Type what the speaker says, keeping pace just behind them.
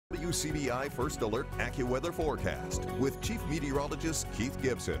WCBI First Alert AccuWeather forecast with Chief Meteorologist Keith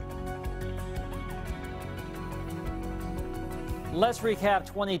Gibson. Let's recap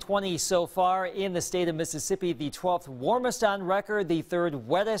 2020 so far in the state of Mississippi. The 12th warmest on record, the 3rd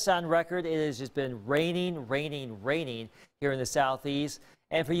wettest on record. It has just been raining here in the southeast.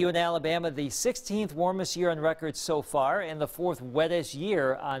 And for you in Alabama, the 16th warmest year on record so far and the 4th wettest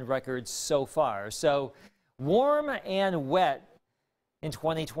year on record so far. So warm and wet in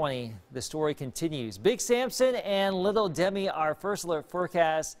 2020. The story continues. Big Samson and Little Demi are first alert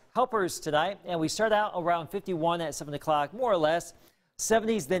forecast helpers tonight. And we start out around 51 at 7 o'clock, more or less.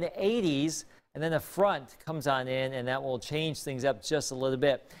 70s, then 80s. And then a front comes on in, and that will change things up just a little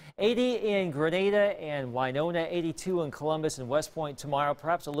bit. 80 in Grenada and Winona, 82 in Columbus and West Point tomorrow.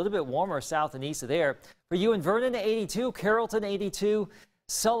 Perhaps a little bit warmer south and east of there. For you in Vernon, 82, Carrollton, 82,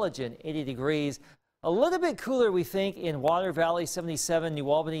 Sullivan, 80 degrees. A little bit cooler, we think, in Water Valley, 77,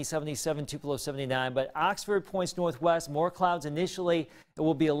 New Albany, 77, Tupelo, 79. But Oxford points northwest, more clouds initially. It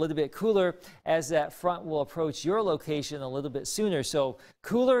will be a little bit cooler as that front will approach your location a little bit sooner. So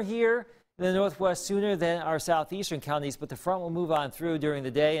cooler here in the northwest sooner than our southeastern counties, but the front will move on through during the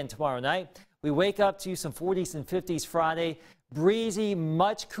day and tomorrow night. We wake up to some 40s and 50s Friday. Breezy,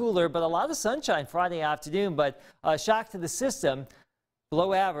 much cooler, but a lot of sunshine Friday afternoon. But a shock to the system.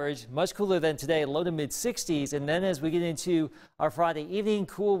 Below average, much cooler than today, low to mid 60s. And then as we get into our Friday evening,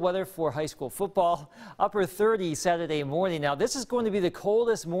 cool weather for high school football, upper 30s Saturday morning. Now, this is going to be the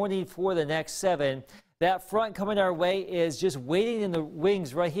coldest morning for the next 7. That front coming our way is just waiting in the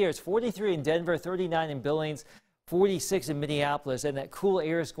wings right here. It's 43 in Denver, 39 in Billings, 46 in Minneapolis. And that cool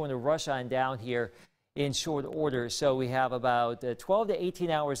air is going to rush on down here in short order. So we have about 12 to 18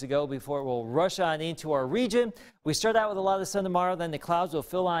 hours to go before it will rush on into our region. We start out with a lot of sun tomorrow, then the clouds will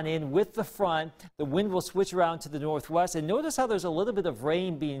fill on in with the front. The wind will switch around to the northwest. And notice how there's a little bit of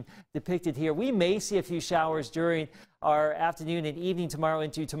rain being depicted here. We may see a few showers during our afternoon and evening tomorrow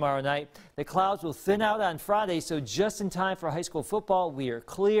into tomorrow night. The clouds will thin out on Friday, so just in time for high school football, we are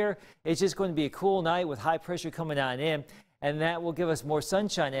clear. It's just going to be a cool night with high pressure coming on in, and that will give us more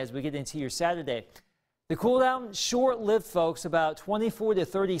sunshine as we get into your Saturday. The cool down, short-lived, folks, about 24 to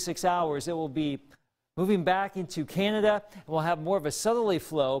 36 hours. It will be moving back into Canada, and we'll have more of a southerly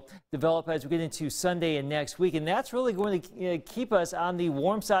flow develop as we get into Sunday and next week. And that's really going to keep us on the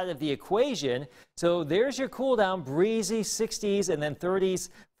warm side of the equation. So there's your cool down, breezy 60s and then 30s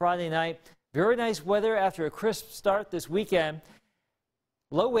Friday night. Very nice weather after a crisp start this weekend.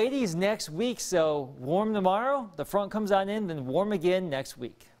 Low 80s next week, so warm tomorrow. The front comes on in, then warm again next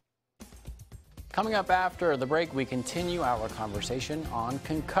week. Coming up after the break, we continue our conversation on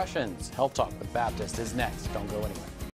concussions. Health Talk with Baptist is next. Don't go anywhere.